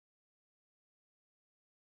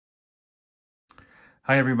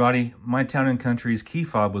Hi everybody, my Town & Country's key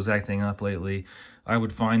fob was acting up lately. I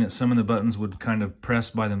would find that some of the buttons would kind of press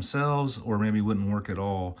by themselves or maybe wouldn't work at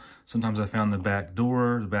all. Sometimes I found the back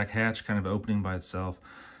door, the back hatch kind of opening by itself.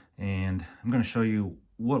 And I'm going to show you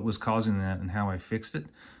what was causing that and how I fixed it.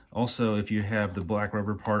 Also, if you have the black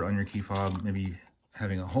rubber part on your key fob, maybe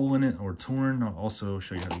having a hole in it or torn, I'll also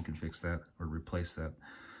show you how you can fix that or replace that.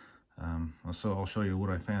 Also, I'll show you what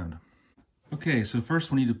I found. Okay, so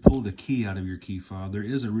first we need to pull the key out of your key fob. There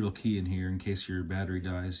is a real key in here in case your battery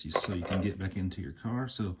dies, so you can get back into your car.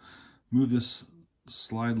 So move this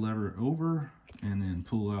slide lever over and then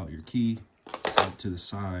pull out your key to the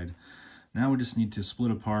side. Now we just need to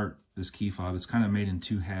split apart this key fob. It's kind of made in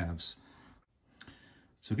two halves.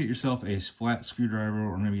 So get yourself a flat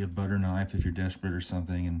screwdriver or maybe a butter knife if you're desperate or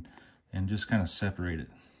something, and just kind of separate it.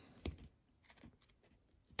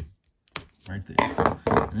 Right there,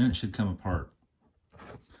 and then it should come apart.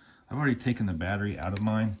 I've already taken the battery out of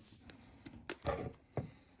mine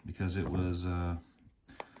because it was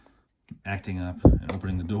acting up and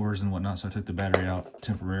opening the doors and whatnot, so I took the battery out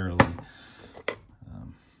temporarily.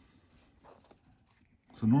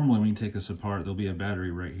 So normally when you take this apart, there'll be a battery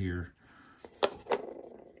right here.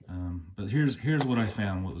 But here's what I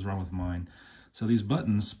found, what was wrong with mine. So these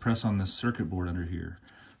buttons press on this circuit board under here.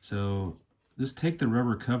 So just take the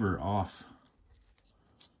rubber cover off.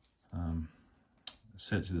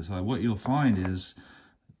 Set to the side. What you'll find is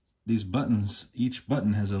these buttons, each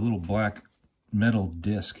button has a little black metal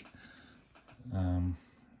disc that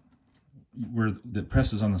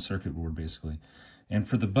presses on the circuit board basically. And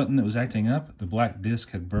for the button that was acting up, the black disc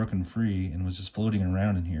had broken free and was just floating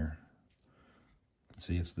around in here. Let's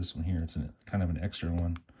see, it's this one here. It's kind of an extra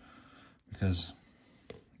one because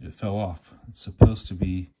it fell off. It's supposed to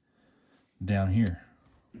be down here.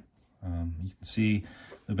 You can see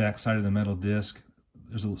the back side of the metal disc.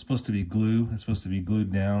 There's supposed to be glue. It's supposed to be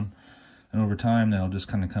glued down, and over time that'll just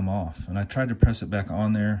kind of come off. And I tried to press it back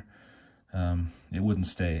on there. It wouldn't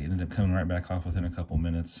stay. It ended up coming right back off within a couple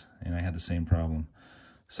minutes, and I had the same problem.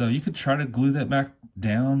 So you could try to glue that back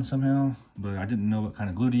down somehow, but I didn't know what kind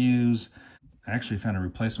of glue to use. I actually found a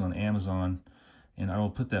replacement on Amazon, and I will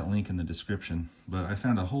put that link in the description. But I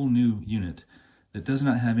found a whole new unit that does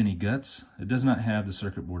not have any guts. It does not have the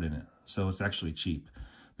circuit board in it, so it's actually cheap.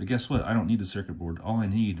 But guess what? I don't need the circuit board. All I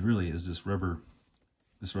need really is this rubber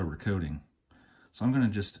coating. So I'm going to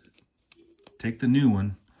just take the new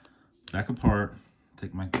one back apart,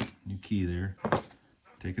 take my new key there,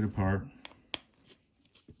 take it apart.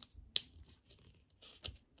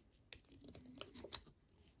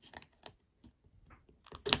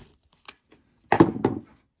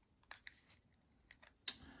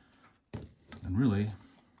 And really,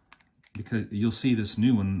 because you'll see this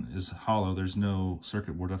new one is hollow, there's no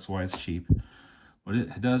circuit board, that's why it's cheap. But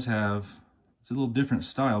it does have, it's a little different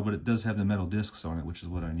style, but it does have the metal discs on it, which is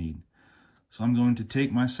what I need. So I'm going to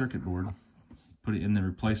take my circuit board, put it in the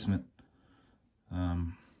replacement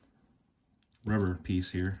rubber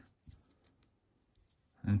piece here,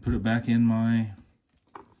 and put it back in my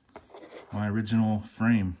original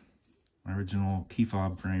frame, my original key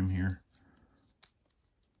fob frame here.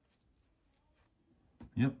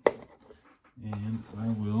 Yep. And I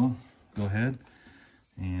will go ahead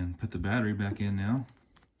and put the battery back in now.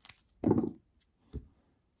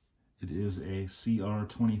 It is a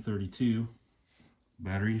CR2032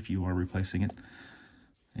 battery if you are replacing it.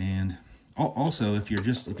 And also, if you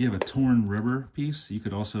have a torn rubber piece, you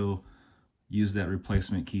could also use that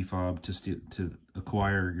replacement key fob to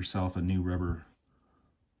acquire yourself a new rubber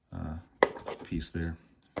piece there.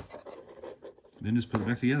 Then just put it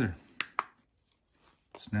back together.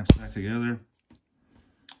 Snaps back together.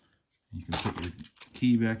 You can put your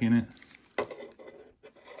key back in it.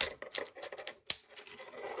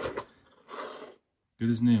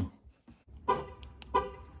 Good as new.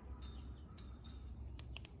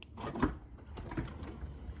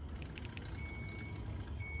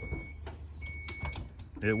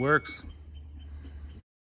 It works.